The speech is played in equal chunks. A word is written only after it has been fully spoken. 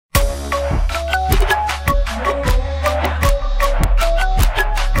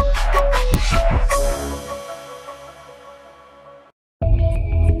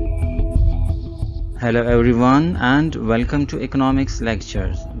Hello everyone and welcome to economics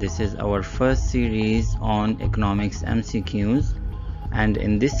lectures. This is our first series on economics MCQs, and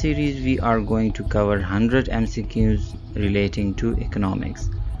in this series we are going to cover 100 MCQs relating to economics.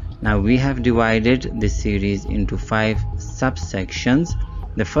 Now we have divided this series into 5 subsections.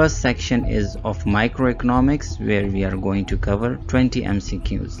 The first section is of microeconomics, where we are going to cover 20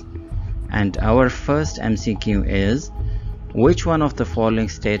 MCQs. And our first MCQ is: which one of the following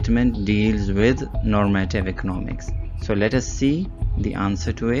statement deals with normative economics? So let us see the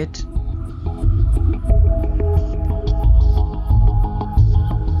answer to it.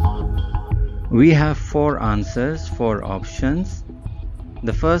 We have 4 answers, 4 options.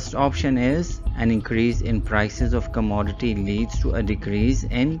 The first option is: an increase in prices of commodity leads to a decrease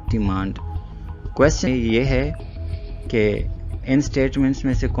in demand. Question ये है कि इन statements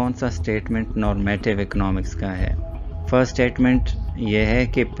में से कौन सा statement normative economics का है? First statement ये है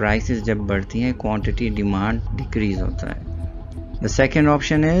कि प्राइसेस जब बढ़ती हैं क्वांटिटी डिमांड डिक्रीज होता है। The second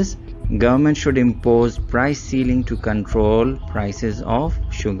option is government should impose price ceiling to control prices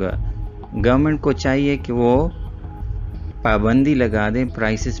of sugar. Government को चाहिए कि वो पाबंदी लगा दें,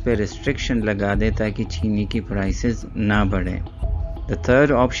 प्राइसेस पे रिस्ट्रिक्शन लगा दें ताकि चीनी की प्राइसेस ना बढ़ें। The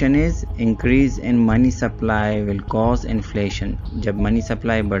third option is increase in money supply will cause inflation. जब मनी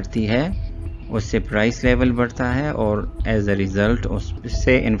सप्लाई बढ़ती है उससे प्राइस लेवल बढ़ता है और एज अ रिजल्ट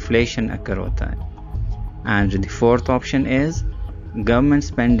उससे इन्फ्लेशन अकर होता है। And the fourth option is government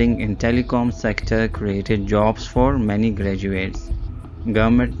spending in telecom sector created jobs for many graduates.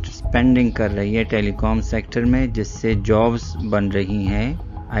 Government spending कर रही है टेलीकॉम सेक्टर में, जिससे जॉब्स बन रही हैं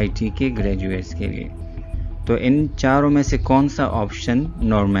आईटी के ग्रेजुएट्स के लिए। तो इन चारों में से कौन सा ऑप्शन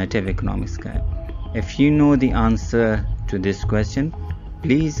नॉर्मेटिव इकोनॉमिक्स का है? If you know the answer to this question,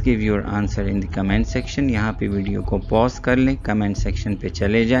 please give your answer in the comment section. यहाँ पे वीडियो को पॉज कर लें, कमेंट सेक्शन पे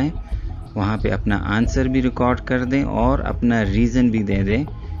चले जाएं, वहाँ पे अपना आंसर भी रिकॉर्ड कर दें और अपना रीज़न भी दे दें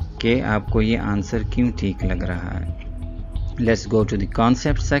कि आपको ये आंसर क्यों ठीक लग रहा है। Let's go to the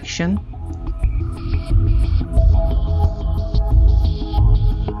concept section.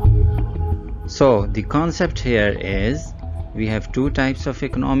 So the concept here is we have 2 types of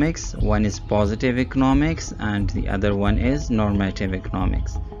economics. One is positive economics and the other one is normative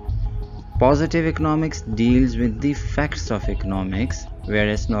economics. Positive economics deals with the facts of economics,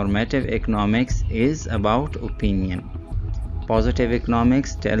 whereas normative economics is about opinion. Positive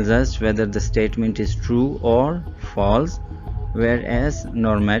economics tells us whether the statement is true or false, whereas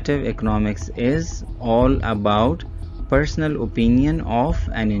normative economics is all about personal opinion of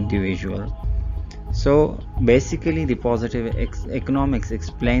an individual. So basically the positive economics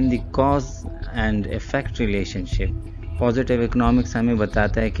explain the cause and effect relationship. Positive economics हमें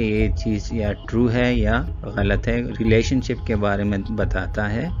बताता है कि ये चीज़ या true है या गलत है, रिलेशनशिप के बारे में बताता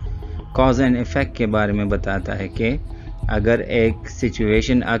है, कॉज एंड इफेक्ट के बारे में बताता है कि अगर एक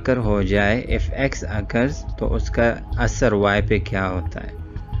सिचुएशन अकर हो जाए, इफ एक्स अकर्स, तो उसका असर वाई पे क्या होता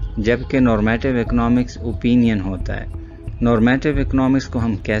है। जबकि नॉर्मेटिव इकोनॉमिक्स ओपिनियन होता है। नॉर्मेटिव इकोनॉमिक्स को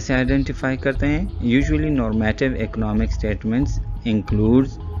हम कैसे आइडेंटिफाई करते हैं? Usually normative economic statements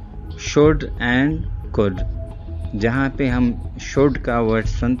includes should and could. जहाँ पे हम शुड का वर्ड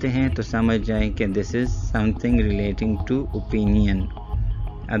सुनते हैं तो समझ जाएं कि this is something relating to opinion.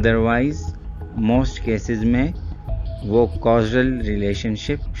 Otherwise most cases में वो कॉजल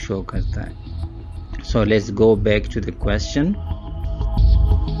रिलेशनशिप शो करता है। So let's go back to the question.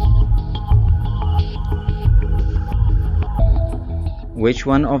 Which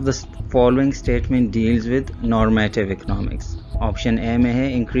one of the following statement deals with normative economics? Option A में है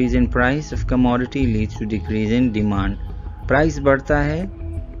increase in price of commodity leads to decrease in demand. Price बढ़ता है,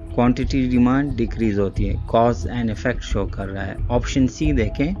 quantity demand decrease होती है, cause and effect show कर रहा है। Option C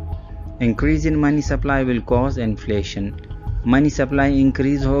देखें, increase in money supply will cause inflation. Money supply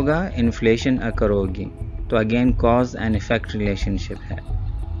increase होगा, inflation occur होगी, तो again cause and effect relationship है।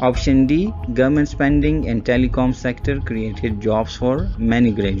 Option D, government spending in telecom sector created jobs for many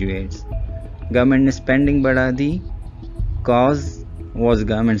graduates. Government ने spending बढ़ा दी, cause was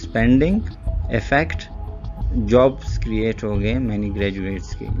government spending, effect jobs create हो गए many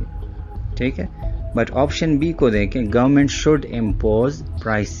graduates के लिए, ठीक है। But option B को देखें, government should impose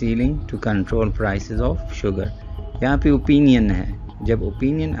price ceiling to control prices of sugar. यहाँ पे opinion है, जब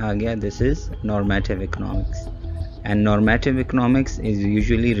opinion आ गया this is normative economics. And normative economics is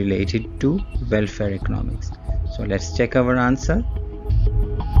usually related to welfare economics. So let's check our answer.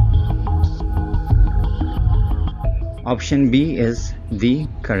 Option B is the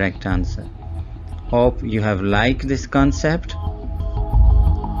correct answer. Hope you have liked this concept.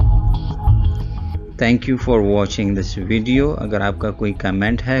 Thank you for watching this video. अगर आपका कोई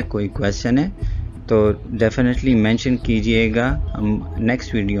comment है, कोई question है, तो definitely mention कीजिएगा, हम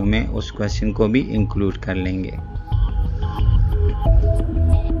next video में उस क्वेश्चन को भी इंक्लूड कर लेंगे।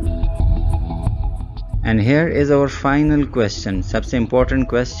 And here is our final question, सबसे इम्पोर्टेंट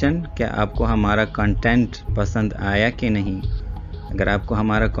क्वेश्चन, क्या आपको हमारा कंटेंट पसंद आया कि नहीं। अगर आपको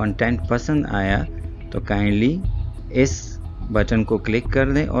हमारा कंटेंट पसंद आया तो काइंडली इस बटन को क्लिक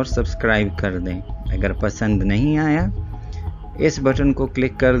कर दें और सब्सक्राइब कर दें। अगर पसंद नहीं आया इस बटन को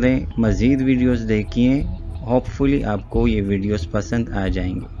क्लिक कर दें, मज़ीद वीडियोस देखिए, होपफुली आपको ये वीडियोस पसंद आ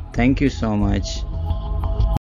जाएंगे। Thank you so much.